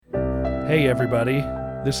Hey everybody,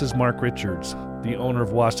 this is Mark Richards, the owner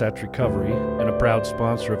of Wasatch Recovery and a proud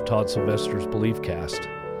sponsor of Todd Sylvester's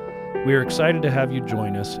BeliefCast. We are excited to have you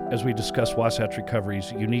join us as we discuss Wasatch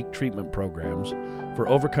Recovery's unique treatment programs for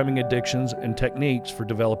overcoming addictions and techniques for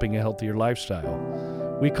developing a healthier lifestyle.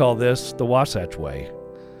 We call this the Wasatch Way.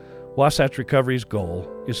 Wasatch Recovery's goal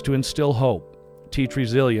is to instill hope, teach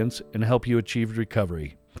resilience, and help you achieve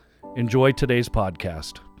recovery. Enjoy today's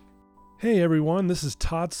podcast. Hey everyone, this is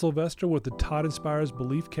Todd Sylvester with the Todd Inspires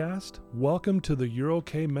BeliefCast. Welcome to the You're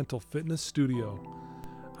OK Mental Fitness Studio.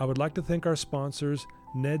 I would like to thank our sponsors,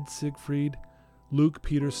 Ned Siegfried, Luke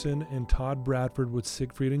Peterson, and Todd Bradford with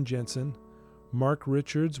Siegfried and Jensen, Mark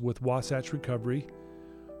Richards with Wasatch Recovery,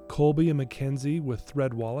 Colby and Mackenzie with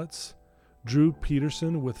Thread Wallets, Drew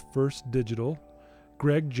Peterson with First Digital,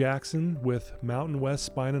 Greg Jackson with Mountain West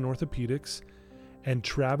Spine and Orthopedics, and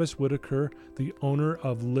Travis Whitaker, the owner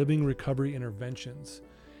of Living Recovery Interventions.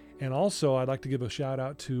 And also, I'd like to give a shout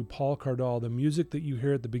out to Paul Cardall. The music that you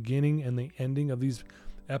hear at the beginning and the ending of these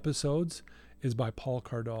episodes is by Paul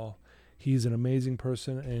Cardall. He's an amazing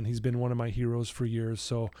person, and he's been one of my heroes for years.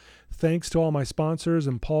 So thanks to all my sponsors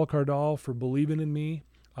and Paul Cardall for believing in me.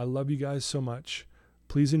 I love you guys so much.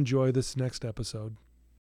 Please enjoy this next episode.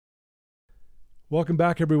 Welcome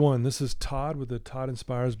back, everyone. This is Todd with the Todd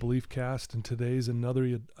Inspires BeliefCast, and today's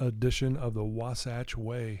another edition of the Wasatch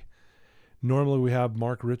Way. Normally we have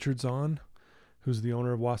Mark Richards on, who's the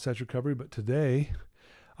owner of Wasatch Recovery, but today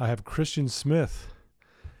I have Christian Smith.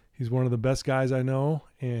 He's one of the best guys I know,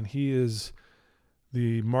 and he is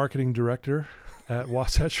the marketing director at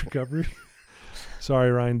Wasatch Recovery.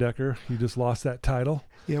 Sorry, Ryan Decker, you just lost that title.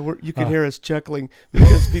 Yeah, you can hear us chuckling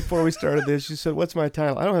because before we started this, you said, "What's my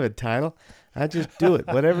title?" I don't have a title. I just do it.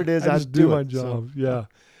 Whatever it is, I just do my it. job. So.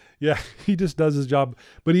 Yeah. He just does his job.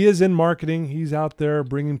 But he is in marketing. He's out there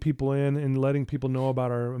bringing people in and letting people know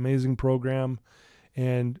about our amazing program.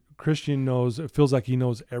 And Christian knows, it feels like he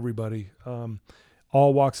knows everybody.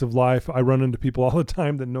 All walks of life. I run into people all the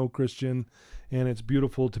time that know Christian, and it's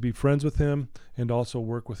beautiful to be friends with him and also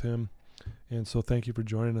work with him. And so thank you for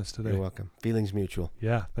joining us today. You're welcome. Feelings mutual.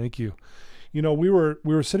 Yeah, thank you. You know, we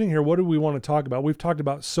were sitting here. What do we want to talk about? We've talked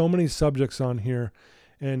about so many subjects on here,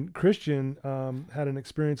 and Christian had an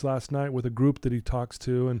experience last night with a group that he talks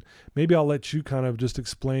to, and maybe I'll let you kind of just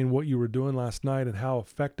explain what you were doing last night and how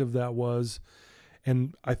effective that was.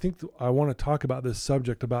 And I think I want to talk about this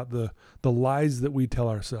subject about the lies that we tell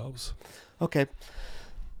ourselves. Okay.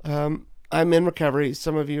 I'm in recovery.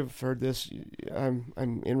 Some of you have heard this. I'm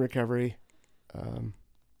in recovery.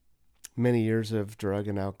 Many years of drug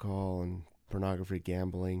and alcohol and pornography,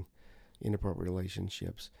 gambling, inappropriate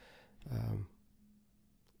relationships.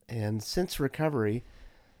 And since recovery,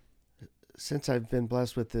 since I've been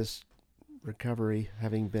blessed with this recovery,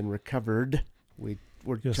 having been recovered, we're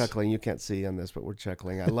Yes. chuckling. You can't see on this, but we're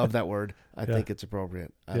chuckling. I love that word. I think it's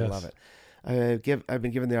appropriate. I love it. I've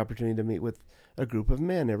been given the opportunity to meet with a group of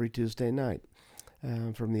men every Tuesday night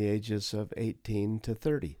from the ages of 18 to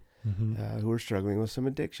 30 who are struggling with some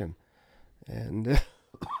addiction. And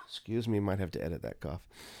excuse me, might have to edit that cough.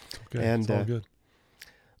 Okay, and it's all good.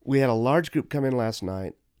 We had a large group come in last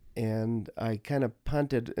night, and I kind of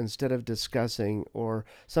punted instead of discussing, or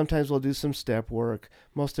sometimes we'll do some step work.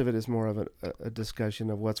 Most of it is more of a discussion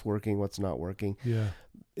of what's working, what's not working. Yeah.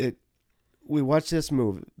 We watched this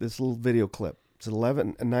little video clip. It's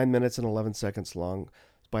 9 minutes and 11 seconds long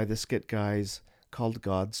by the Skit Guys called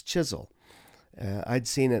God's Chisel. I'd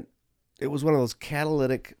seen it. It was one of those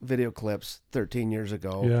catalytic video clips 13 years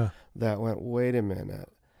ago that went, wait a minute,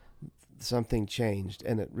 something changed,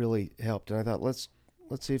 and it really helped. And I thought, let's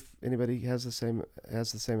see if anybody has the same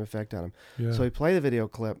effect on them. Yeah. So we play the video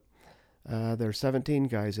clip. There are 17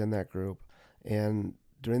 guys in that group, and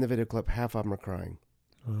during the video clip, half of them are crying.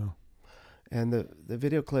 Wow. And the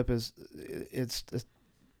video clip it's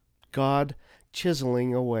God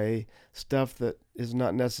chiseling away stuff that is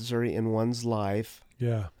not necessary in one's life.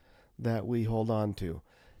 Yeah. That we hold on to,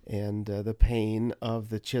 and the pain of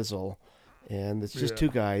the chisel, and it's just two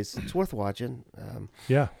guys. It's worth watching.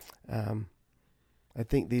 I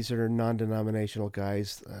think these are non-denominational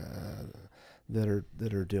guys that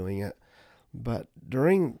are doing it. But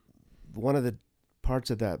during one of the parts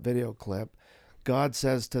of that video clip, God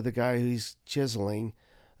says to the guy who's chiseling,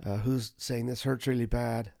 who's saying this hurts really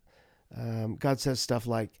bad. God says stuff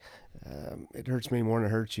like, "It hurts me more than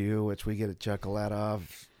it hurts you," which we get a chuckle out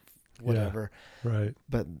of. Whatever. Yeah, right.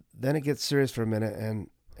 But then it gets serious for a minute,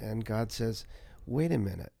 and God says, wait a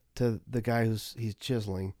minute, to the guy he's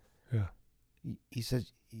chiseling. Yeah. He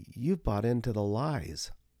says, you've bought into the lies.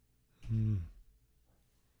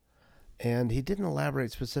 And he didn't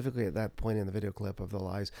elaborate specifically at that point in the video clip of the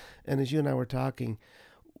lies. And as you and I were talking,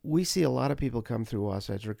 we see a lot of people come through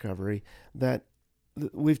Wasatch Recovery that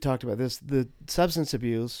we've talked about this. The substance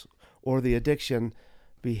abuse or the addiction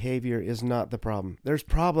behavior is not the problem. There's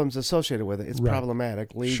problems associated with it. It's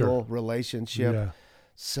problematic, legal, relationship,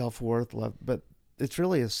 self-worth, love, but it's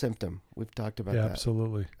really a symptom. We've talked about that.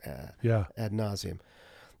 Absolutely. Ad nauseum.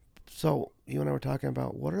 So you and I were talking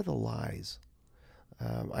about what are the lies?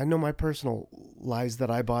 I know my personal lies that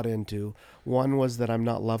I bought into. One was that I'm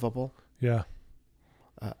not lovable. Yeah.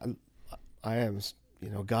 I am,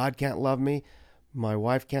 God can't love me. My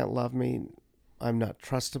wife can't love me. I'm not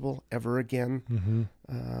trustable ever again.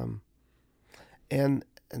 Mm-hmm. And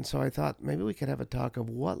so I thought maybe we could have a talk of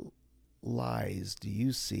what lies do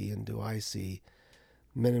you see and do I see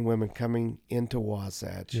men and women coming into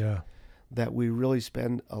Wasatch that we really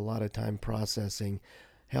spend a lot of time processing,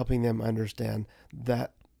 helping them understand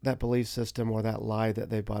that that belief system or that lie that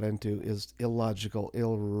they bought into is illogical,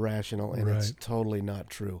 irrational, and it's totally not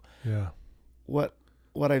true. Yeah. What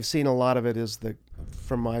I've seen a lot of it is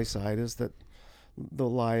from my side is that the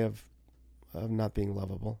lie of not being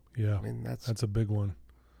lovable. Yeah. I mean, that's a big one.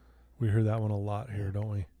 We hear that one a lot here, don't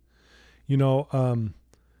we?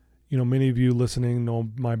 Many of you listening know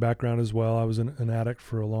my background as well. I was an addict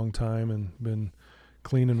for a long time and been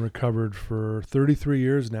clean and recovered for 33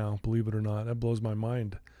 years now, believe it or not. That blows my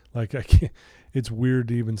mind. Like I can't, it's weird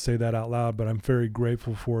to even say that out loud, but I'm very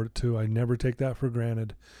grateful for it too. I never take that for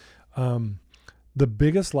granted. The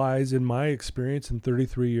biggest lies in my experience in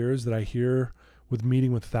 33 years that I hear with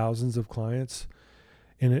meeting with thousands of clients,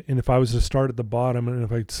 and if I was to start at the bottom, and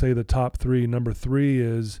if I say the top three, number 3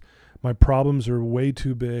 is my problems are way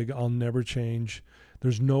too big. I'll never change.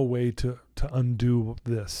 There's no way to undo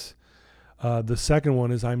this. The second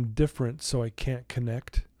one is I'm different, so I can't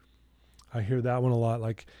connect. I hear that one a lot.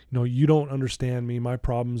 Like, you don't understand me. My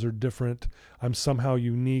problems are different. I'm somehow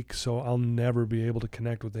unique, so I'll never be able to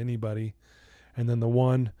connect with anybody. And then the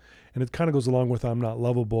one, and it kind of goes along with I'm not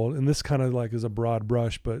lovable. And this kind of like is a broad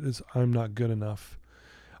brush, but it's I'm not good enough.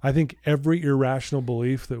 I think every irrational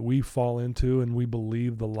belief that we fall into and we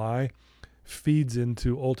believe the lie feeds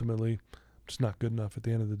into ultimately I'm just not good enough at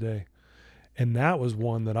the end of the day. And that was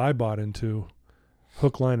one that I bought into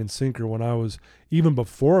hook, line, and sinker when I was, even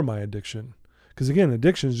before my addiction. Because again,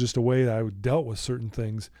 addiction is just a way that I dealt with certain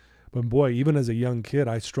things. But boy, even as a young kid,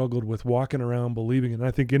 I struggled with walking around believing, and I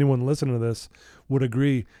think anyone listening to this would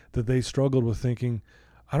agree that they struggled with thinking,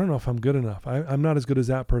 I don't know if I'm good enough. I'm not as good as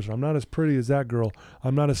that person. I'm not as pretty as that girl.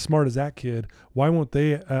 I'm not as smart as that kid. Why won't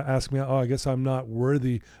they ask me, I guess I'm not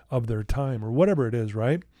worthy of their time, or whatever it is,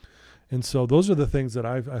 right? And so those are the things that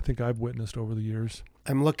I think I've witnessed over the years.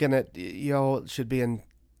 I'm looking at, it should be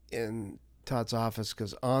in Todd's office,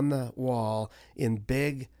 because on the wall in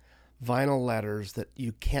big vinyl letters that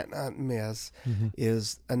you cannot miss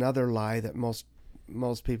is another lie that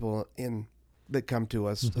most people that come to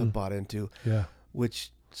us have bought into,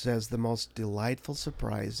 which says the most delightful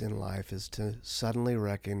surprise in life is to suddenly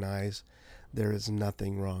recognize there is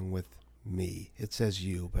nothing wrong with me. It says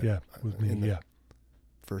you, but with me,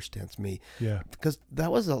 first tense me. Yeah. Because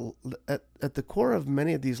that was at the core of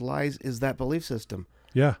many of these lies is that belief system.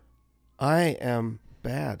 Yeah. I am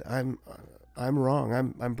bad. I'm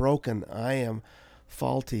wrong. I'm broken. I am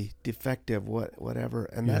faulty, defective, whatever.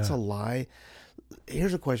 And that's a lie.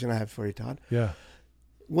 Here's a question I have for you, Todd. Yeah.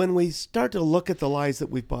 When we start to look at the lies that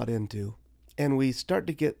we've bought into and we start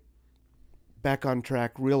to get back on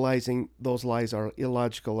track, realizing those lies are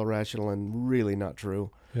illogical, irrational, and really not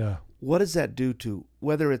true. Yeah. What does that do to,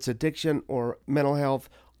 whether it's addiction or mental health,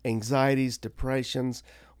 anxieties, depressions,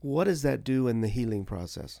 what does that do in the healing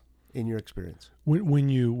process, in your experience? When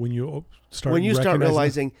you start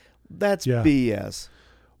realizing that's BS.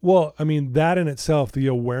 Well, I mean, that in itself, the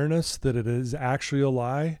awareness that it is actually a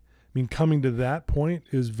lie, I mean, coming to that point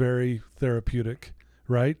is very therapeutic,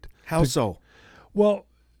 right? How so? Well,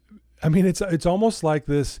 I mean, it's almost like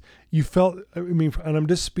this, you felt, I mean, and I'm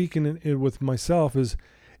just speaking with myself,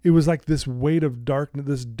 it was like this weight of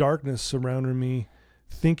darkness surrounding me,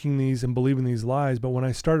 thinking these and believing these lies. But when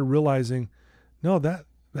I started realizing, no, that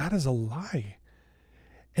is a lie.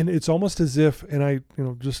 And it's almost as if, and I,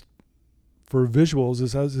 just for visuals,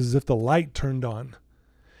 it's as if the light turned on.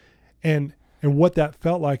 And what that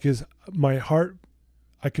felt like is my heart,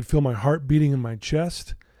 I could feel my heart beating in my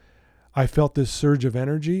chest. I felt this surge of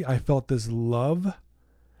energy. I felt this love.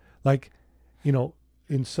 Like,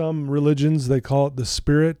 in some religions, they call it the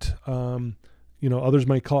spirit. Others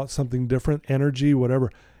might call it something different, energy,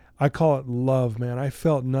 whatever. I call it love, man. I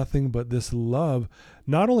felt nothing but this love,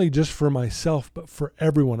 not only just for myself, but for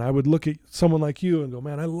everyone. I would look at someone like you and go,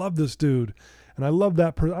 man, I love this dude. And I love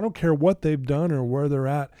that person. I don't care what they've done or where they're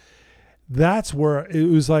at. That's where it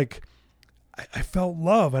was like, I felt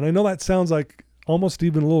love. And I know that sounds like almost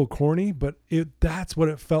even a little corny, but that's what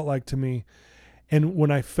it felt like to me. And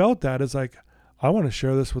when I felt that, it's like, I want to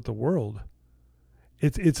share this with the world.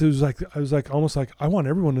 It was like, I was like, almost like, I want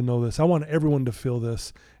everyone to know this. I want everyone to feel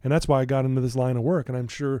this. And that's why I got into this line of work. And I'm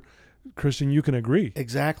sure, Christian, you can agree.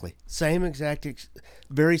 Exactly. Same exact,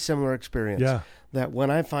 very similar experience. Yeah. That when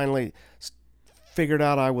I finally figured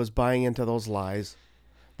out I was buying into those lies,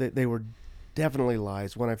 they were definitely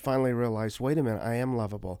lies. When I finally realized, wait a minute, I am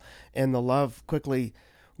lovable. And the love quickly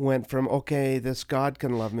went from, okay, this God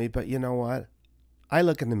can love me, but you know what? I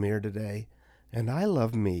look in the mirror today and I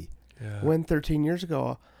love me. Yeah. When 13 years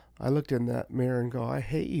ago, I looked in that mirror and go, I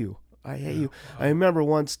hate you. I hate you. Wow. I remember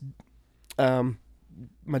once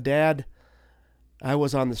my dad, I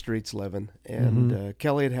was on the streets living, and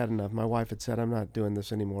Kelly had enough. My wife had said, I'm not doing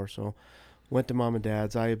this anymore, so went to mom and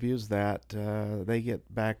dad's. I abused that. They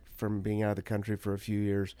get back from being out of the country for a few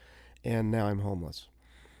years, and now I'm homeless.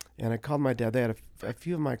 And I called my dad. They had a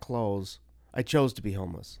few of my clothes. I chose to be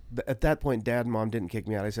homeless. At that point, Dad and Mom didn't kick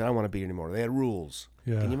me out. I said, I don't want to be here anymore. They had rules.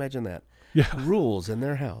 Yeah. Can you imagine that? Yeah. Rules in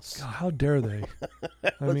their house. God, how dare they?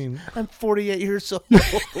 I mean, I'm 48 years old.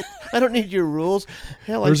 I don't need your rules.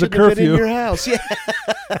 Hell, there's I should a have been in curfew. your house. Yeah.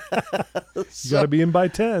 You got to be in by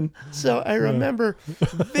 10. So I remember,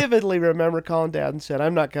 vividly remember calling Dad and said,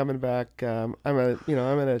 I'm not coming back. I'm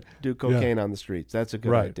gonna do cocaine on the streets. That's a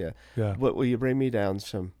good idea. Yeah. But will you bring me down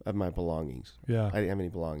some of my belongings? Yeah. I didn't have any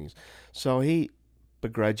belongings. So he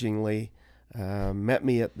begrudgingly met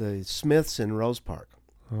me at the Smiths in Rose Park.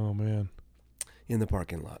 Oh, man. In the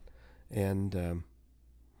parking lot. And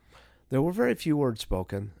there were very few words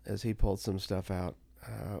spoken as he pulled some stuff out.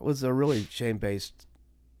 It was a really shame-based,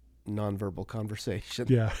 nonverbal conversation.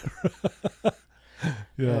 Yeah.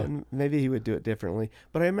 Yeah. And maybe he would do it differently.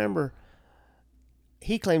 But I remember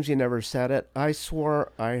he claims he never said it. I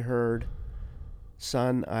swore I heard,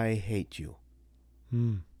 son, I hate you.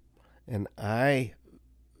 And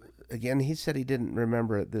again, he said he didn't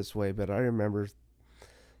remember it this way, but I remember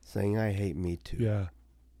saying, I hate me too. Yeah.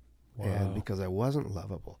 Wow. And because I wasn't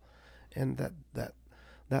lovable. And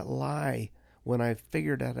that lie, when I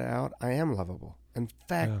figured that out, I am lovable. In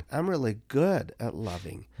fact, I'm really good at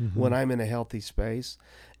loving when I'm in a healthy space.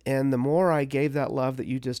 And the more I gave that love that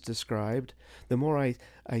you just described, the more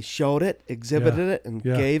I showed it, exhibited it, and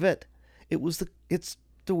gave it. It's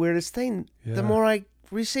the weirdest thing. Yeah. The more I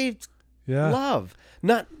received love,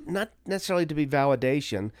 not necessarily to be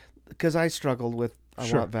validation, because I struggled with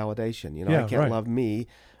I want validation. You know, I can't love me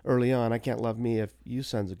early on. I can't love me if you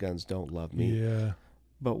sons of guns don't love me. Yeah.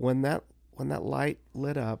 But when that light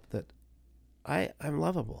lit up, that I'm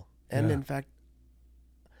lovable, and in fact,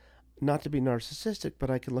 not to be narcissistic, but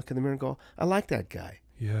I can look in the mirror and go, I like that guy.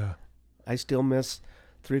 Yeah. I still miss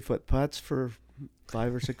 3-foot putts for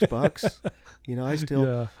 $5 or $6. You know, I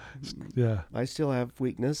still I still have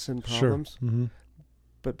weakness and problems. Sure.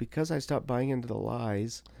 But because I stopped buying into the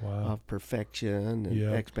lies of perfection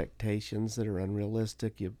and expectations that are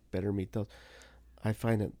unrealistic, you better meet those. I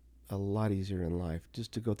find it a lot easier in life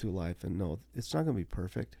just to go through life and know it's not going to be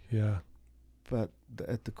perfect. Yeah. But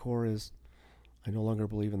at the core is I no longer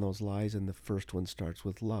believe in those lies, and the first one starts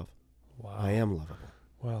with love. Wow. I am lovable.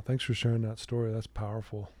 Wow. Thanks for sharing that story. That's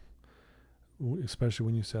powerful. Especially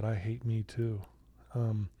when you said, I hate me too.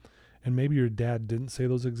 And maybe your dad didn't say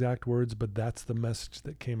those exact words, but that's the message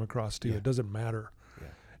that came across to you. It doesn't matter. Yeah.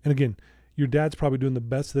 And again, your dad's probably doing the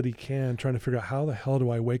best that he can, trying to figure out how the hell do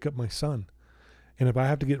I wake up my son? And if I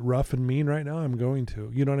have to get rough and mean right now, I'm going to.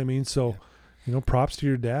 You know what I mean? So, props to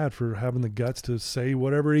your dad for having the guts to say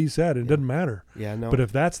whatever he said. It doesn't matter. Yeah, no. But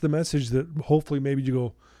if that's the message that hopefully maybe you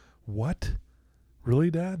go, what? Really,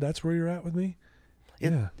 Dad? That's where you're at with me?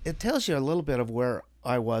 It tells you a little bit of where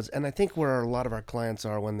I was, and I think where a lot of our clients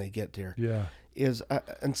are when they get here. Yeah. Is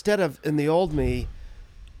instead of in the old me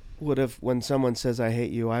would have, when someone says I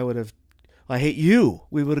hate you, I hate you.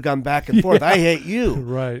 We would have gone back and forth. I hate you.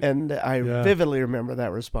 Right. And I vividly remember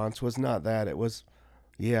that response was not that. It was,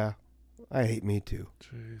 I hate me too.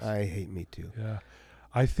 Jeez. I hate me too. Yeah.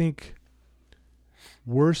 I think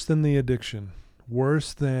worse than the addiction,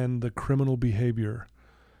 worse than the criminal behavior.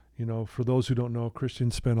 For those who don't know,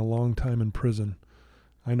 Christian spent a long time in prison.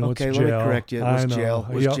 I know it's jail. Okay, let me correct you. It was jail.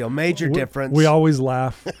 It was jail. Major difference. We always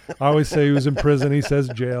laugh. I always say he was in prison. He says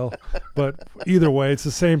jail. But either way, it's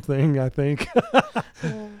the same thing, I think.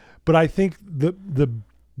 But I think the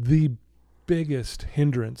biggest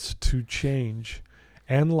hindrance to change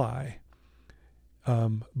and lie.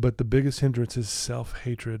 But the biggest hindrance is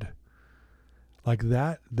self-hatred. Like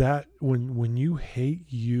that when you hate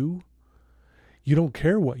you, you don't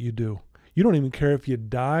care what you do. You don't even care if you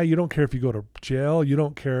die. You don't care if you go to jail. You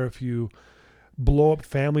don't care if you blow up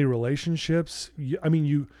family relationships.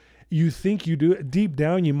 You think you do. Deep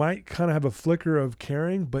down, you might kind of have a flicker of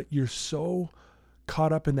caring, but you're so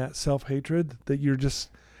caught up in that self-hatred that you're just,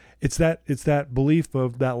 it's that belief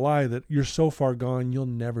of that lie that you're so far gone, you'll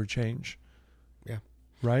never change. Yeah.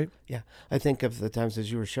 Right? Yeah. I think of the times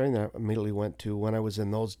as you were sharing that, I immediately went to when I was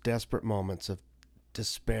in those desperate moments of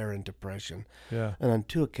despair and depression. Yeah. And on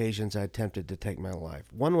 2 occasions I attempted to take my life.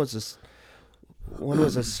 One was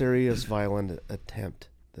a serious violent attempt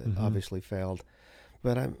that obviously failed.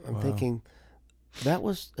 But I'm thinking that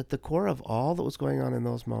was at the core of all that was going on in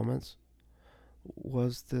those moments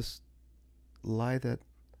was this lie that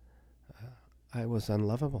I was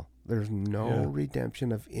unlovable. There's no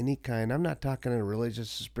redemption of any kind. I'm not talking a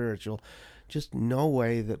religious or spiritual, just no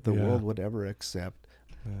way that the world would ever accept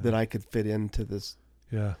that I could fit into this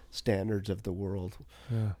standards of the world.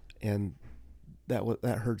 Yeah. And that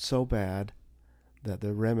hurt so bad that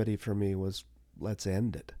the remedy for me was, let's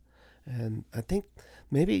end it. And I think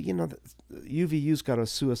maybe, the UVU's got a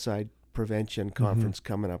suicide prevention conference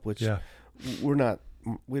coming up, which we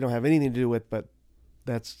don't have anything to do with, but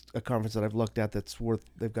that's a conference that I've looked at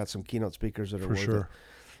they've got some keynote speakers that are worth it.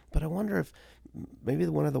 But I wonder if maybe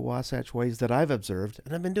one of the Wasatch ways that I've observed,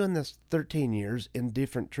 and I've been doing this 13 years in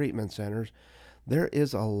different treatment centers, there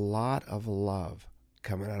is a lot of love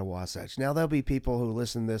coming out of Wasatch. Now there'll be people who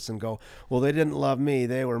listen to this and go, well, they didn't love me,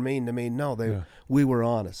 they were mean to me. No, we were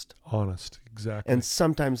honest. Honest, exactly. And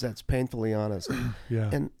sometimes that's painfully honest. Yeah.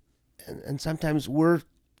 And sometimes we're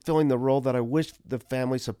filling the role that I wish the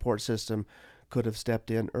family support system could have stepped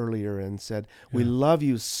in earlier and said, we love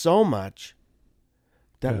you so much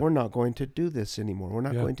that we're not going to do this anymore. We're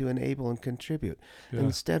not going to enable and contribute. Yeah.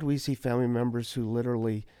 Instead, we see family members who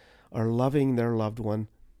literally are loving their loved one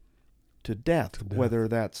to death, whether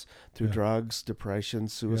that's through drugs, depression,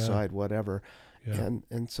 suicide, whatever. Yeah.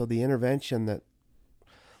 And so the intervention that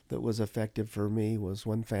was effective for me was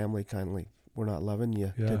one family kindly, we're not loving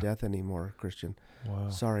you to death anymore, Christian. Wow.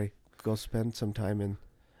 Sorry, go spend some time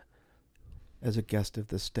as a guest of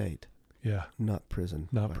the state. Yeah. Not prison.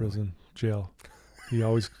 Not prison, jail. He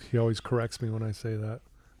always corrects me when I say that.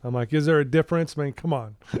 I'm like, is there a difference? I mean, come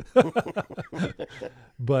on.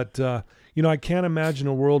 But, I can't imagine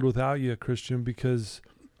a world without you, Christian, because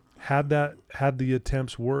had the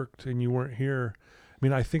attempts worked and you weren't here, I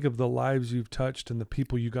mean, I think of the lives you've touched and the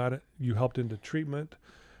people you helped into treatment,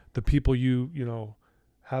 the people you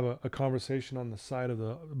have a conversation on the side of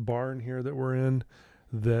the barn here that we're in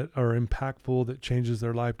that are impactful, that changes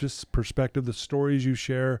their life, just perspective, the stories you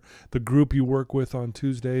share, the group you work with on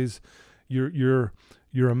Tuesdays, you're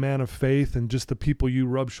a man of faith, and just the people you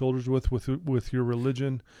rub shoulders with your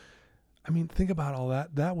religion. I mean, think about all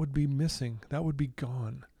that. That would be missing. That would be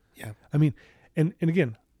gone. Yeah. I mean, and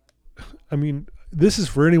again, I mean, this is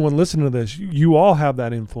for anyone listening to this. You all have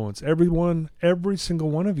that influence. Every single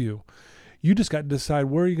one of you. You just got to decide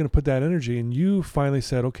where you're going to put that energy. And you finally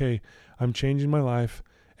said, okay, I'm changing my life,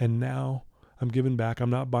 and now I'm giving back. I'm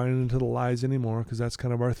not buying into the lies anymore, because that's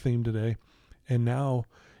kind of our theme today. And now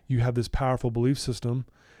you have this powerful belief system.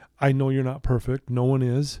 I know you're not perfect. No one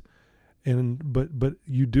is. But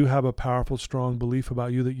you do have a powerful, strong belief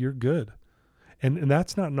about you that you're good. And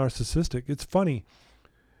that's not narcissistic. It's funny.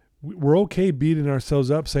 We're okay beating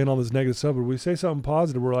ourselves up, saying all this negative stuff, but we say something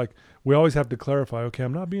positive, we're like, we always have to clarify, okay,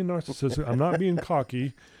 I'm not being narcissistic. I'm not being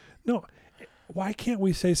cocky. No. Why can't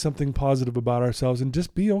we say something positive about ourselves and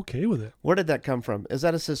just be okay with it? Where did that come from? Is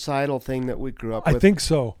that a societal thing that we grew up with? I think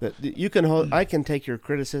so. That you can I can take your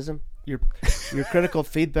criticism, your critical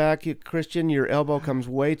feedback. Christian, your elbow comes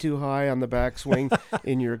way too high on the backswing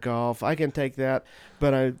in your golf. I can take that,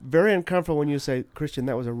 but I'm very uncomfortable when you say, Christian,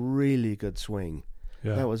 that was a really good swing.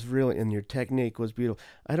 Yeah. That was really, and your technique was beautiful.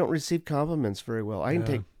 I don't receive compliments very well. I can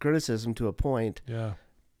take criticism to a point. Yeah.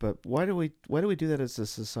 But why do we do that as a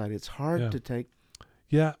society? It's hard to take.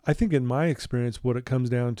 Yeah, I think in my experience, what it comes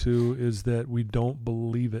down to is that we don't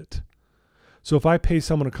believe it. So if I pay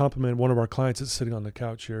someone a compliment, one of our clients is sitting on the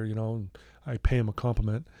couch here, and I pay him a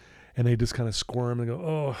compliment, and they just kind of squirm and go,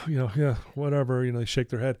 oh, whatever, they shake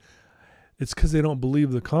their head. It's because they don't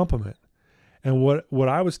believe the compliment. And what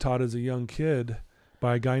I was taught as a young kid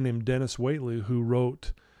by a guy named Dennis Waitley, who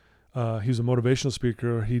wrote, he was a motivational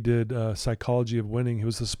speaker. He did Psychology of Winning. He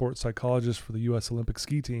was the sports psychologist for the U.S. Olympic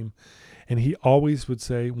ski team. And he always would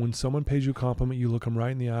say, when someone pays you a compliment, you look them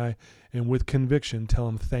right in the eye and with conviction, tell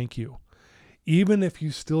them thank you. even if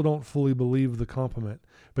you still don't fully believe the compliment.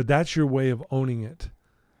 But that's your way of owning it.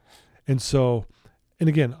 And so, and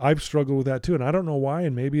again, I've struggled with that too. And I don't know why.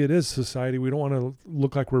 And maybe it is society. We don't want to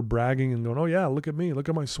look like we're bragging and going, oh yeah, look at me. Look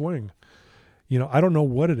at my swing. You know, I don't know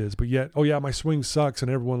what it is, but yet, oh yeah, my swing sucks and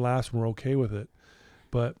everyone laughs and we're okay with it.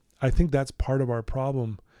 But I think that's part of our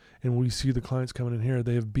problem. And we see the clients coming in here,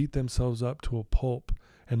 they have beat themselves up to a pulp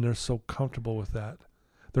and they're so comfortable with that.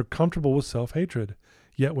 They're comfortable with self-hatred.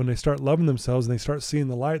 Yet when they start loving themselves and they start seeing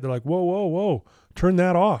the light, they're like, whoa, whoa, whoa, turn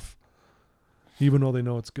that off. Even though they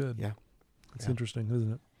know it's good. Yeah. It's interesting,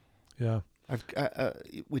 isn't it? Yeah.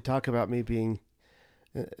 We talk about me being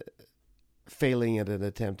failing at an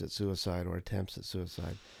attempt at suicide or attempts at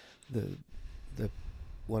suicide. The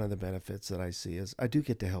one of the benefits that I see is I do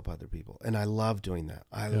get to help other people, and I love doing that.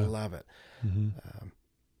 I love it. Mm-hmm.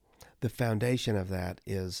 The foundation of that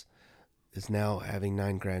is now having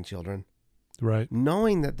 9 grandchildren, Right.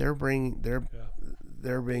 knowing that they're being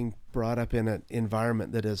brought up in an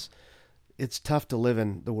environment that it's tough to live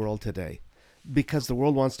in the world today. Because the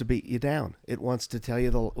world wants to beat you down. It wants to tell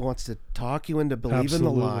you, wants to talk you into believing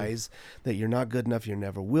the lies that you're not good enough, you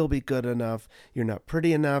never will be good enough, you're not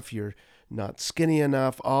pretty enough, you're not skinny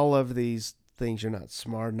enough, all of these things, you're not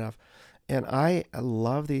smart enough. And I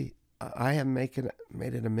have made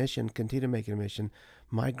it a mission, continue to make it a mission.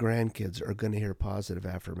 My grandkids are going to hear positive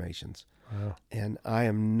affirmations. Wow. And I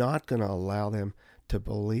am not going to allow them to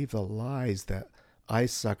believe the lies that I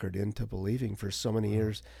suckered into believing for so many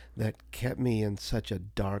years that kept me in such a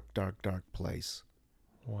dark, dark, dark place.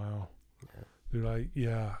 Wow. Dude, I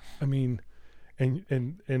mean,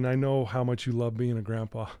 and I know how much you love being a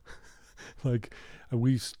grandpa. Like,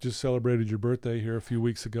 we just celebrated your birthday here a few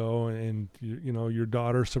weeks ago, and you know, your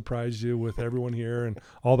daughter surprised you with everyone here, and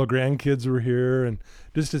all the grandkids were here, and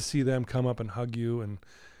just to see them come up and hug you and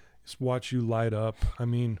just watch you light up. I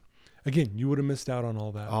mean, again, you would have missed out on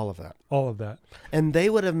all that. All of that. All of that. And they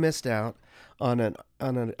would have missed out on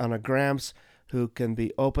a Gramps who can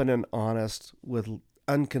be open and honest with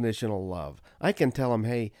unconditional love. I can tell him,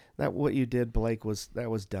 hey, that what you did, Blake, was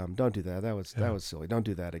dumb. Don't do that. That was silly. Don't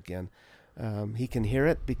do that again. He can hear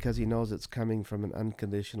it because he knows it's coming from an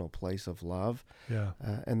unconditional place of love. Yeah.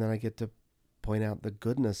 And then I get to point out the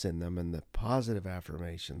goodness in them and the positive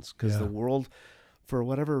affirmations, because the world, for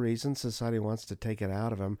whatever reason, society wants to take it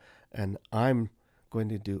out of them, and I'm going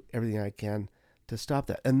to do everything I can to stop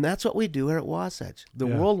that. And that's what we do here at Wasatch. The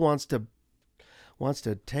world wants to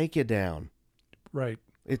take you down. Right.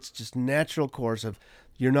 It's just natural course of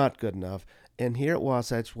you're not good enough. And here at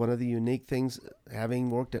Wasatch, one of the unique things,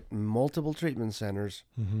 having worked at multiple treatment centers,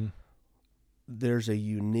 there's a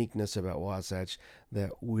uniqueness about Wasatch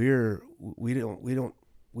that you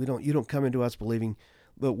don't come into us believing,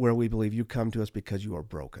 but where we believe you come to us because you are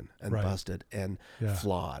broken and busted and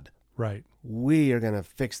flawed. Right. We are going to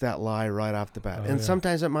fix that lie right off the bat. And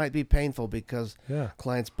sometimes it might be painful because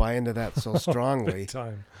clients buy into that so strongly. Big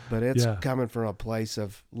time. But it's coming from a place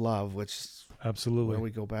of love, which is absolutely where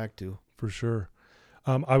we go back to. For sure.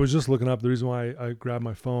 I was just looking up the reason why I grabbed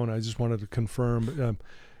my phone. I just wanted to confirm,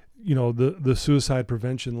 you know, the suicide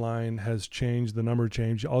prevention line has changed. The number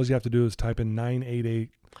changed. All you have to do is type in 988.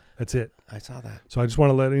 That's it. I saw that. So I just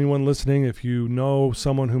want to let anyone listening, if you know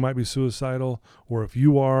someone who might be suicidal, or if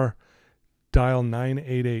you are, dial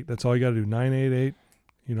 988. That's all you got to do. 988.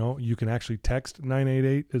 You know, you can actually text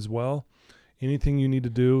 988 as well. Anything you need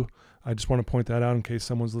to do. I just want to point that out in case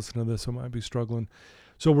someone's listening to this who might be struggling.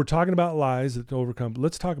 So we're talking about lies that to overcome.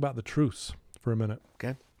 Let's talk about the truths for a minute.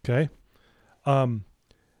 Okay.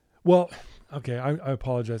 Well, okay. I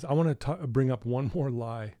apologize. I want to bring up one more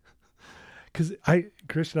lie. Because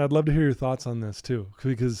Christian, I'd love to hear your thoughts on this too.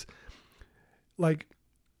 Because, like,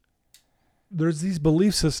 there's these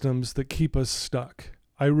belief systems that keep us stuck.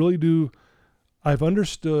 I really do. I've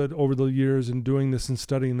understood over the years in doing this and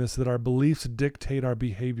studying this that our beliefs dictate our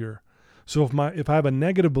behavior. So if I have a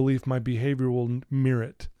negative belief, my behavior will mirror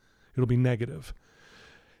it. It'll be negative.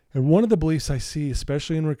 And one of the beliefs I see,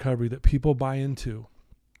 especially in recovery, that people buy into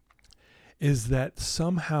is that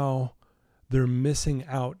somehow they're missing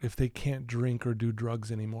out if they can't drink or do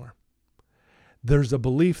drugs anymore. There's a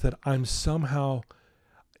belief that I'm somehow,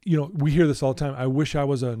 you know, we hear this all the time. I wish I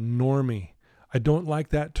was a normie. I don't like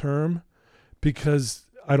that term because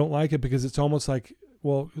it's almost like,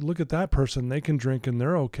 well, look at that person. They can drink and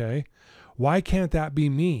they're okay. Why can't that be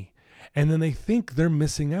me? And then they think they're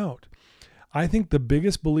missing out. I think the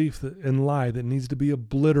biggest belief and lie that needs to be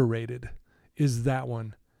obliterated is that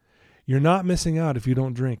one. You're not missing out if you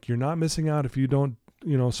don't drink. You're not missing out if you don't,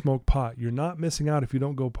 smoke pot. You're not missing out if you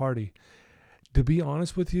don't go party. To be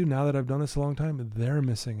honest with you, now that I've done this a long time, they're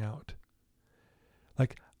missing out.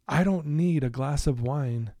 Like, I don't need a glass of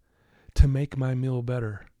wine to make my meal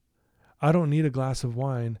better. I don't need a glass of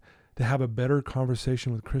wine to have a better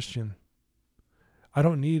conversation with Christian. I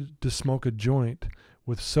don't need to smoke a joint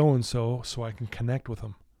with so-and-so so I can connect with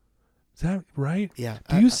them. Is that right? Yeah.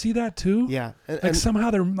 Do you see that too? Yeah. Like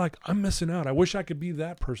somehow they're like, I'm missing out. I wish I could be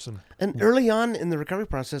that person. And early on in the recovery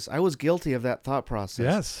process, I was guilty of that thought process.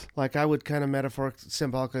 Yes. Like I would kind of metaphorically,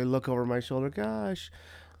 symbolically look over my shoulder. Gosh,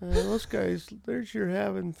 those guys, they're sure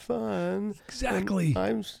having fun. Exactly.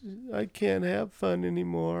 And I can't have fun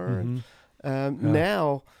anymore. Mm-hmm.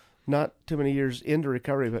 Now, not too many years into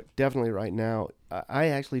recovery, but definitely right now, I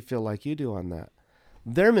actually feel like you do on that.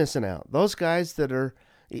 They're missing out. Those guys that are,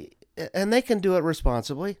 and they can do it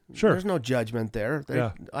responsibly. Sure. There's no judgment there.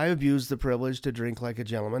 I abuse the privilege to drink like a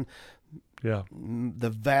gentleman. Yeah. The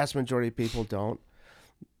vast majority of people don't.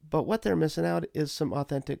 But what they're missing out is some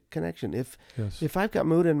authentic connection. If I've got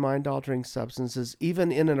mood and mind altering substances,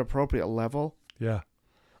 even in an appropriate level, Yeah.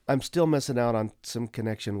 I'm still missing out on some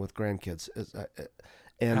connection with grandkids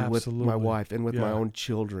and Absolutely. with my wife and with my Yeah. own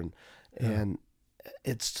children. Yeah. And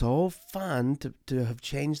it's so fun to have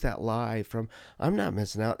changed that lie from I'm not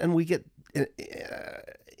missing out. And we get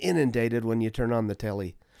inundated when you turn on the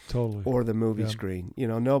telly Totally. or the movie Yeah. screen. You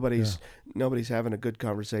know, nobody's having a good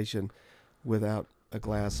conversation without a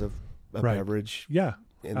glass of a Right. beverage Yeah.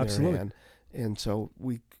 in Absolutely. their hand. And so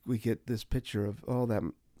we get this picture of, that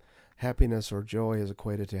happiness or joy is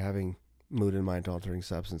equated to having mood and mind altering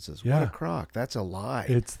substances. Yeah. What a crock. That's a lie.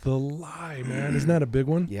 It's the lie, man. Isn't that a big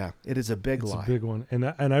one? Yeah, it is a big It's lie. a big one. And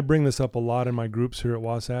I bring this up a lot in my groups here at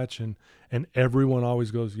Wasatch, and everyone always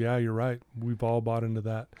goes, yeah, you're right. We've all bought into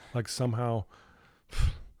that. Like somehow,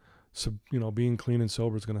 being clean and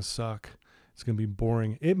sober is going to suck. It's going to be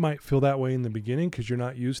boring. It might feel that way in the beginning because you're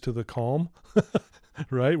not used to the calm,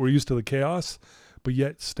 right? We're used to the chaos, but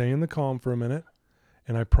yet stay in the calm for a minute.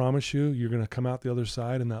 And I promise you're going to come out the other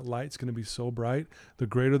side, and that light's going to be so bright. The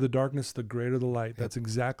greater the darkness, the greater the light. That's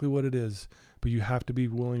exactly what it is. But you have to be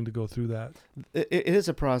willing to go through that. It is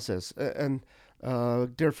a process. And a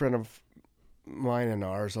dear friend of mine and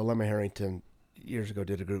ours, Lemma Harrington, years ago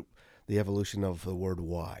did a group, The Evolution of the Word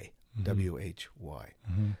Why, W-H-Y.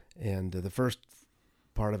 Mm-hmm. And the first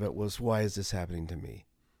part of it was, why is this happening to me?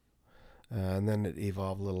 And then it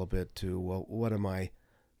evolved a little bit to, well, what am I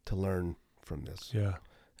to learn from this? Yeah.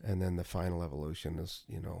 And then the final evolution is,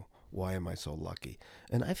 why am I so lucky?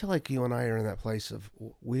 And I feel like you and I are in that place of,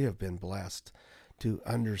 we have been blessed to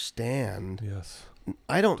understand. Yes.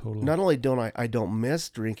 Not only don't I don't miss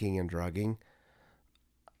drinking and drugging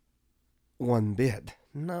one bit,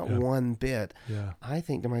 not one bit. Yeah. I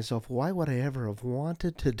think to myself, why would I ever have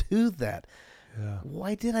wanted to do that? Yeah.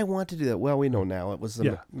 Why did I want to do that? Well, we know now it was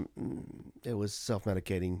Yeah. it was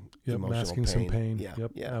self-medicating Yep, emotional masking pain. some pain. Yeah.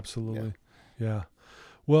 Yep, Yeah. absolutely. Yeah.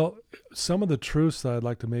 Well, some of the truths that I'd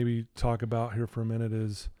like to maybe talk about here for a minute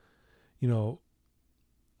is,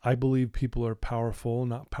 I believe people are powerful,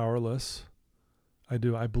 not powerless. I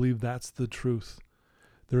do. I believe that's the truth.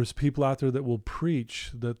 There's people out there that will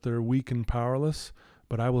preach that they're weak and powerless,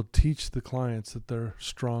 but I will teach the clients that they're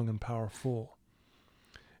strong and powerful.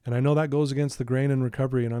 And I know that goes against the grain in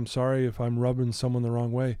recovery, and I'm sorry if I'm rubbing someone the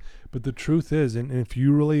wrong way, but the truth is, and if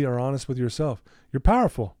you really are honest with yourself, you're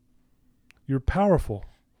powerful. You're powerful.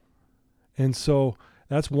 And so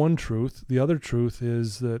that's one truth. The other truth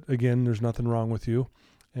is that, again, there's nothing wrong with you,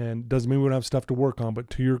 and doesn't mean we don't have stuff to work on, but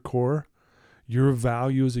to your core, your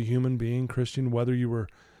value as a human being, Christian, whether you were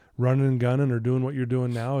running and gunning or doing what you're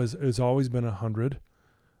doing now, has always been 100.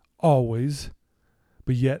 Always.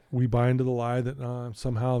 But yet we buy into the lie that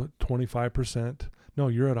somehow 25%. No,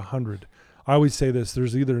 you're at 100. I always say this: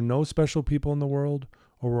 there's either no special people in the world,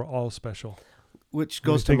 or we're all special. Which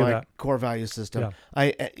goes to think of my that. core value system.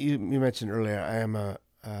 Yeah. You mentioned earlier, I am a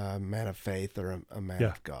man of faith or a man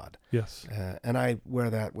of God. Yes. And I wear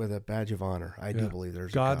that with a badge of honor. I do believe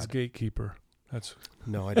there's God's a God. gatekeeper.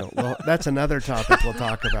 No, I don't. Well, that's another topic we'll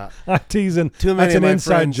talk about. I'm teasing. Too many That's of an my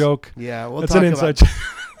inside friends- joke. Yeah, we'll That's talk an about inside joke.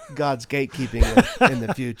 God's gatekeeping in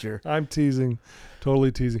the future. I'm teasing.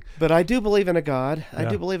 Totally teasing. But I do believe in a God. I Yeah.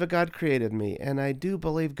 do believe a God created me. And I do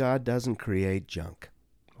believe God doesn't create junk.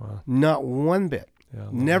 Wow. Not one bit. Yeah, I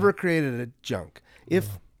love Never created a junk.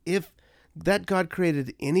 If that God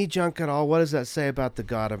created any junk at all, what does that say about the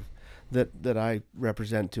God that I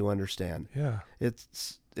represent to understand? that. Yeah.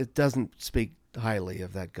 It doesn't speak highly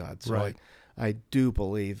of that God. So Right. I do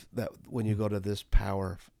believe that when you go to this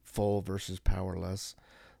powerful versus powerless,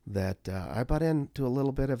 that I bought into a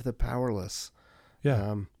little bit of the powerless.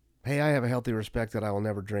 Yeah. Hey, I have a healthy respect that I will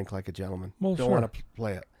never drink like a gentleman. Well, Don't sure. want to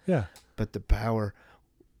play it. Yeah. But the power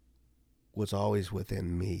was always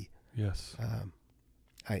within me. Yes.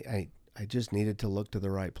 I just needed to look to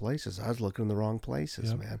the right places. I was looking in the wrong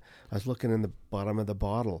places, Yep. man. I was looking in the bottom of the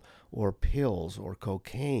bottle, or pills, or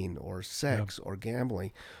cocaine, or sex, or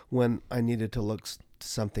gambling, when I needed to look to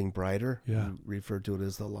something brighter. Yeah. You referred to it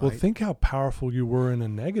as the light. Well, think how powerful you were in a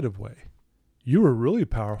negative way. You were really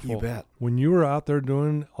powerful. You bet. When you were out there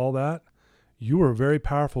doing all that, you were very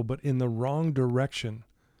powerful, but in the wrong direction.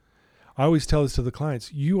 I always tell this to the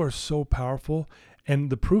clients. You are so powerful.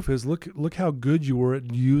 And the proof is, look how good you were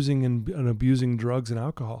at using and abusing drugs and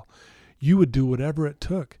alcohol. You would do whatever it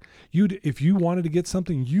took. If you wanted to get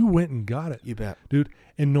something, you went and got it. You bet. Dude,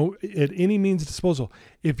 and no, at any means disposal.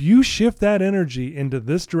 If you shift that energy into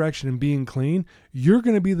this direction and being clean, you're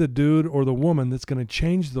going to be the dude or the woman that's going to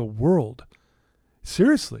change the world.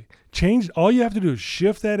 Seriously. All you have to do is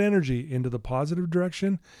shift that energy into the positive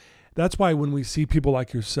direction. That's why when we see people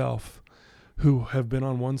like yourself who have been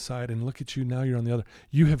on one side and look at you now, you're on the other.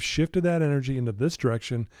 You have shifted that energy into this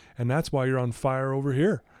direction, and that's why you're on fire over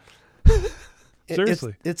here.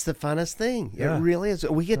 Seriously. It's the funnest thing. Yeah. It really is.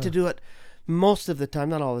 We get to do it most of the time,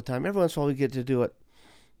 not all the time. Every once in a while we get to do it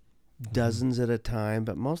dozens at a time,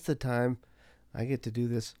 but most of the time I get to do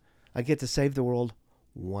this. I get to save the world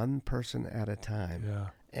one person at a time. Yeah.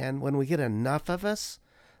 And when we get enough of us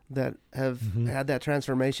that have had that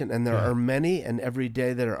transformation, and there Yeah. are many, and every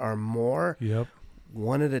day there are more, Yep.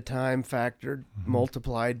 one at a time factored,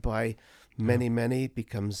 multiplied by many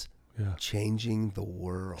becomes Yeah. changing the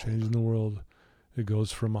world. Changing the world. It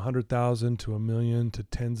goes from 100,000 to 1,000,000 to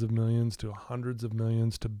tens of millions to hundreds of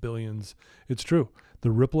millions to billions. It's true.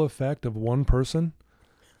 The ripple effect of one person,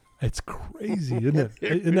 it's crazy, isn't it?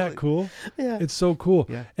 Isn't that cool? Yeah. It's so cool.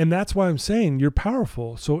 Yeah. And that's why I'm saying you're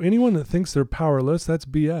powerful. So anyone that thinks they're powerless, that's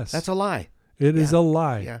BS. That's a lie. It is Yeah. a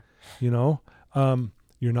lie. Yeah. You know,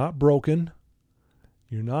 you're not broken.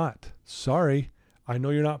 You're not. Sorry. I know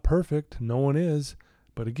you're not perfect. No one is.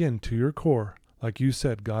 But again, to your core, like you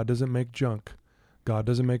said, God doesn't make junk. God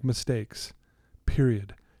doesn't make mistakes.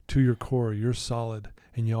 Period. To your core, you're solid.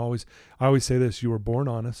 And I always say this, you were born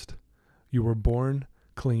honest. You were born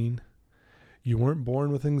clean. You weren't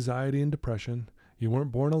born with anxiety and depression. You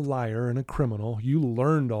weren't born a liar and a criminal. You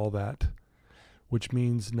learned all that, which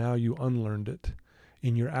means now you unlearned it.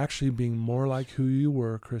 And you're actually being more like who you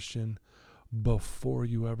were, Christian, before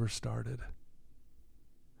you ever started.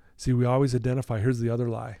 See, we always identify. Here's the other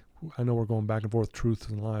lie. I know we're going back and forth, truths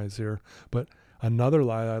and lies here, but another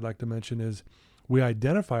lie I'd like to mention is we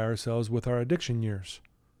identify ourselves with our addiction years.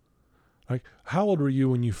 Like, how old were you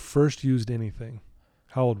when you first used anything?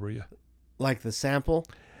 How old were you? Like the sample?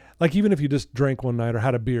 Like, even if you just drank one night or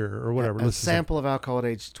had a beer or whatever. A let's just say sample of alcohol at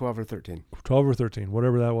age 12 or 13. 12 or 13,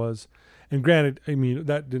 whatever that was. And granted, I mean,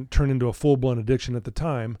 that didn't turn into a full-blown addiction at the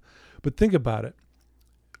time, but think about it.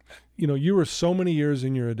 You know, you were so many years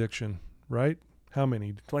in your addiction, right? How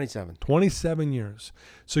many? 27. 27 years.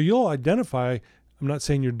 So you'll identify, I'm not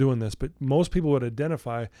saying you're doing this, but most people would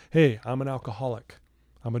identify, hey, I'm an alcoholic.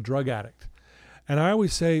 I'm a drug addict. And I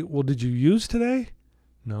always say, well, did you use today?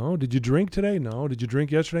 No. Did you drink today? No. Did you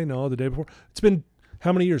drink yesterday? No. The day before? It's been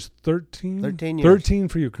how many years? 13? 13 years. 13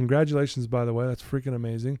 for you. Congratulations, by the way. That's freaking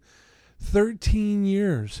amazing. 13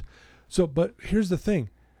 years. So, but here's the thing.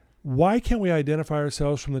 Why can't we identify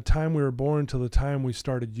ourselves from the time we were born till the time we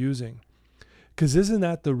started using? Because isn't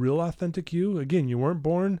that the real authentic you? Again, you weren't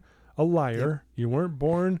born a liar. Yep. You weren't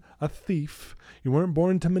born a thief. You weren't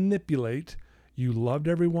born to manipulate. You loved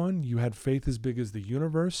everyone. You had faith as big as the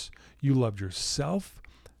universe. You loved yourself.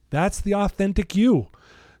 That's the authentic you.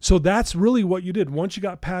 So that's really what you did. Once you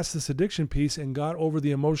got past this addiction piece and got over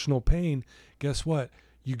the emotional pain, guess what?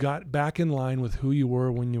 You got back in line with who you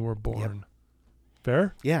were when you were born. Yep.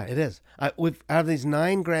 Fair? Yeah, it is. Out of these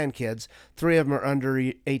 9 grandkids, 3 of them are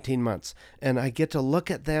under 18 months. And I get to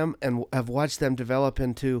look at them and I've watched them develop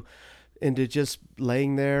into just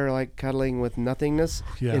laying there like cuddling with nothingness,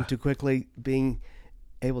 Yeah. into quickly being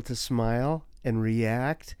able to smile and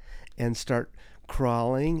react and start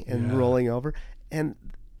crawling and Yeah. rolling over. And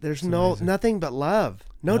there's amazing. nothing but love.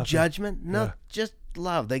 No Nothing. judgment, Yeah. just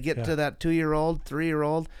love. They get Yeah. to that 2-year-old,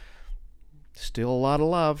 3-year-old, still a lot of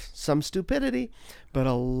love, some stupidity, but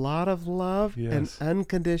a lot of love and Yes.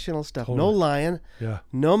 unconditional stuff. No Totally. lying, Yeah.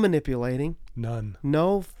 no manipulating, None.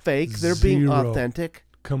 no fake. They're being Zero. authentic.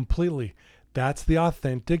 Completely. That's the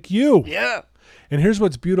authentic you. Yeah. And here's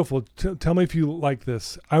what's beautiful. Tell me if you like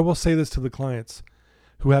this. I will say this to the clients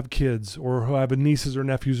who have kids or who have nieces or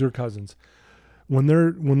nephews or cousins. When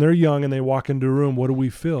they're young and they walk into a room, what do we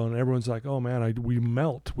feel? And everyone's like, "Oh man, we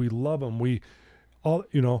melt. We love them. We all,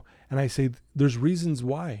 you know." And I say, "There's reasons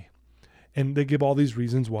why," and they give all these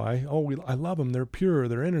reasons why. Oh, I love them. They're pure.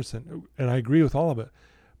 They're innocent, and I agree with all of it.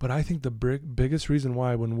 But I think the biggest reason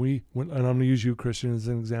why and I'm going to use you, Christian, as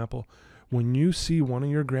an example, when you see one of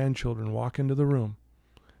your grandchildren walk into the room,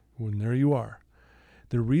 when there you are,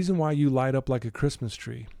 the reason why you light up like a Christmas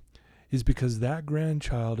tree is because that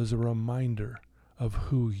grandchild is a reminder of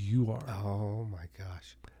who you are. Oh my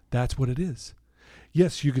gosh. That's what it is.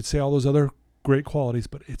 Yes, you could say all those other great qualities,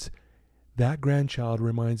 but it's that grandchild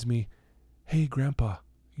reminds me, hey, Grandpa,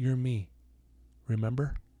 you're me.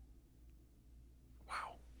 Remember?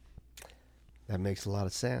 Wow. That makes a lot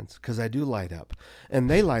of sense because I do light up and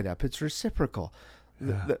they light up. It's reciprocal.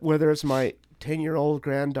 Yeah. Whether it's my 10-year-old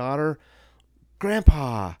granddaughter,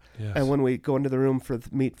 Grandpa, Yes. and when we go into the room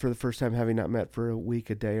meet for the first time, having not met for a week,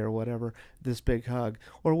 a day, or whatever, this big hug,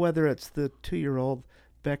 or whether it's the 2-year-old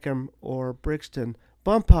Beckham or Brixton,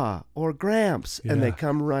 Bumpa or Gramps, and they Yeah.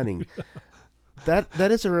 come running.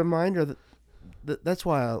 That is a reminder that's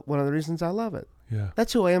why one of the reasons I love it. Yeah.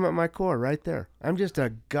 That's who I am at my core, right there. I'm just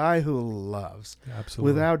a guy who loves,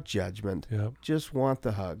 Absolutely. without judgment. Yep. Just want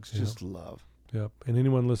the hugs. Yep. Just love. Yep. And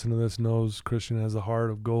anyone listening to this knows Christian has a heart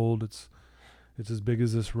of gold. It's as big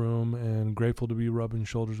as this room, and grateful to be rubbing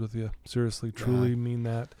shoulders with you. Seriously, truly mean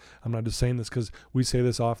that. I'm not just saying this because we say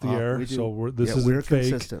this off the air, We do. so this Yeah, isn't we're fake.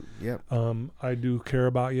 consistent. Yep. I do care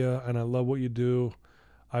about you, and I love what you do.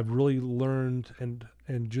 I've really learned and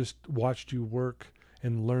just watched you work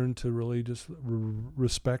and learned to really just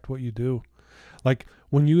respect what you do. Like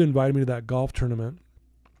when you invited me to that golf tournament,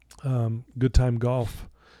 Good Time Golf,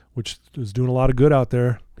 which was doing a lot of good out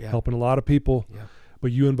there, Yeah. helping a lot of people. Yeah.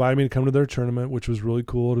 But you invited me to come to their tournament, which was really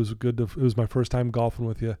cool. It was it was my first time golfing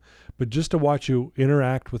with you. But just to watch you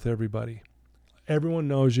interact with everybody, everyone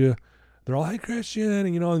knows you. They're all, hey, Christian,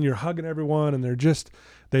 and and you're hugging everyone, and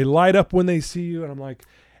they light up when they see you. And I'm like,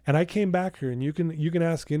 and I came back here, and you can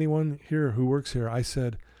ask anyone here who works here. I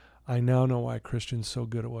said, I now know why Christian's so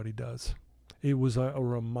good at what he does. It was a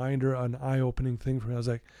reminder, an eye-opening thing for me. I was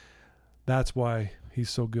like, that's why he's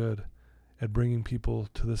so good at bringing people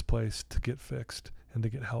to this place to get fixed and to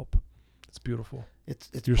get help. It's beautiful. It's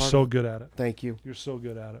You're part so of- good at it. Thank you. You're so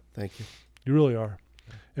good at it. Thank you. You really are.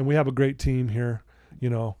 And we have a great team here.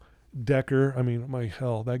 Decker,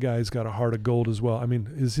 that guy's got a heart of gold as well.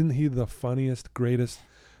 Isn't he the funniest, greatest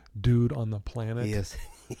dude on the planet? He is.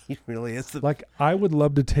 He really is. Like, I would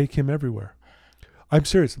love to take him everywhere. I'm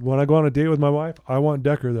serious. When I go on a date with my wife, I want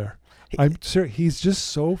Decker there. I'm serious. He's just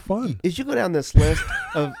so fun. As you go down this list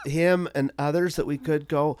of him and others that we could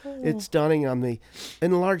go, it's dawning on me.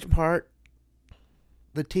 In large part,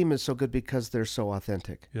 the team is so good because they're so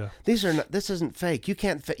authentic. Yeah. This isn't fake. You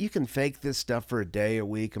can fake this stuff for a day, a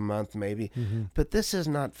week, a month, maybe. Mm-hmm. But this is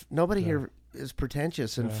not. Nobody here is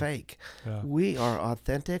pretentious and Yeah. fake. Yeah. We are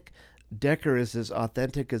authentic. Decker is as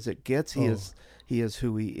authentic as it gets. He is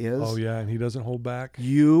who he is. Oh, yeah, and he doesn't hold back.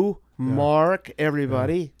 You, Mark,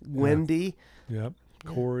 everybody, Wendy. Yep.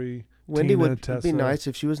 Corey. Wendy Tina, would be Tessa. nice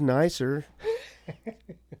if she was nicer.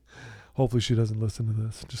 Hopefully she doesn't listen to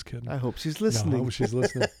this. Just kidding. I hope she's No, I listening. hope she's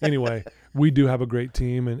listening. Anyway, we do have a great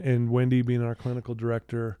team, and Wendy being our clinical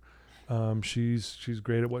director, she's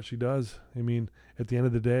great at what she does. At the end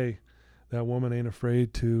of the day, that woman ain't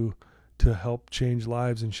afraid to help change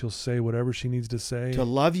lives, and she'll say whatever she needs to say. To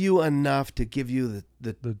love you enough to give you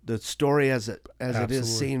the story as it is Absolutely.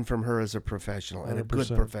 seen from her as a professional and a good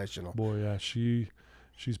 100%. professional. Boy, yeah, she's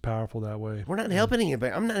powerful that way. We're not helping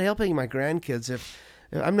anybody. I'm not helping my grandkids if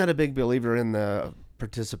I'm not a big believer in the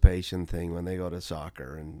participation thing when they go to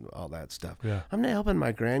soccer and all that stuff. Yeah. I'm not helping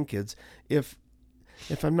my grandkids if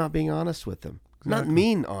I'm not being honest with them. Not Exactly.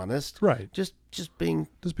 mean honest. Right. Just being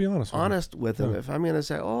Just be honest. honest with them. Yeah. If I'm going to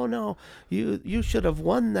say, "Oh no, you should have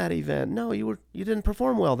won that event. No, you didn't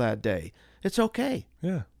perform well that day." It's okay.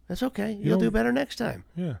 Yeah. That's okay. You'll do better next time.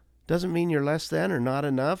 Yeah. Doesn't mean you're less than or not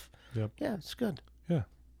enough. Yep. Yeah, it's good. Yeah.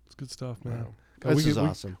 It's good stuff, man. Wow. God, This is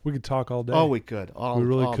awesome. We could talk all day. Oh, we could. We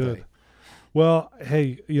really could. Day. Well,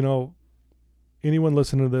 hey, anyone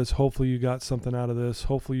listening to this, hopefully you got something out of this.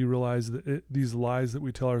 Hopefully you realize that these lies that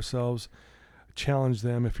we tell ourselves, challenge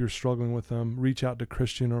them. If you're struggling with them, reach out to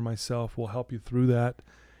Christian or myself. We'll help you through that.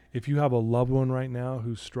 If you have a loved one right now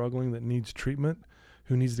who's struggling that needs treatment,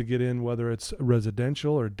 who needs to get in, whether it's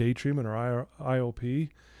residential or day treatment or IOP,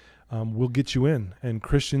 we'll get you in. And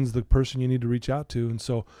Christian's the person you need to reach out to. And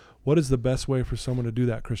so what is the best way for someone to do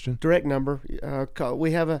that, Christian? Direct number. We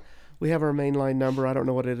have our mainline number. I don't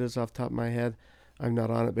know what it is off the top of my head. I'm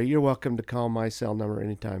not on it, but you're welcome to call my cell number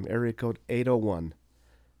anytime. Area code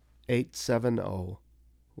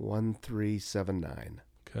 801-870-1379.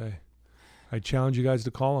 Okay. I challenge you guys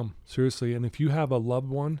to call them, seriously. And if you have a loved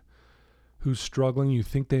one who's struggling, you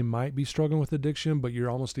think they might be struggling with addiction, but you're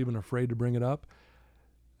almost even afraid to bring it up,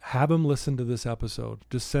 have them listen to this episode.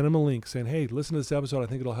 Just send them a link saying, hey, listen to this episode. I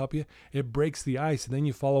think it'll help you. It breaks the ice. And then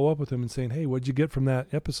you follow up with them and saying, hey, what'd you get from that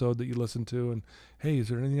episode that you listened to? And hey, is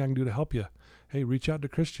there anything I can do to help you? Hey, reach out to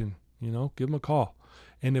Christian, give him a call.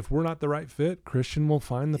 And if we're not the right fit, Christian will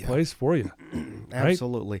find the place for you.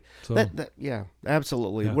 Absolutely. Right? So,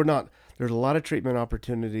 absolutely. Yeah. There's a lot of treatment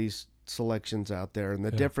opportunities, selections out there, and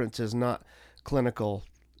the difference is not clinical.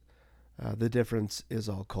 The difference is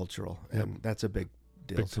all cultural, and that's a big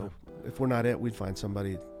deal. Big so time. if we're not it, we'd find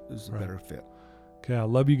somebody who's a better fit. Okay, I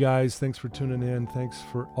love you guys. Thanks for tuning in. Thanks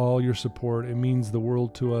for all your support. It means the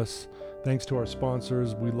world to us. Thanks to our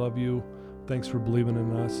sponsors. We love you. Thanks for believing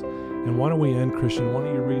in us. And why don't we end, Christian? Why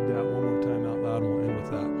don't you read that one more time out loud, and we'll end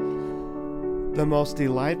with that. The most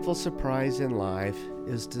delightful surprise in life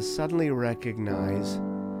is to suddenly recognize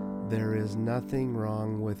there is nothing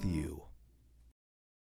wrong with you.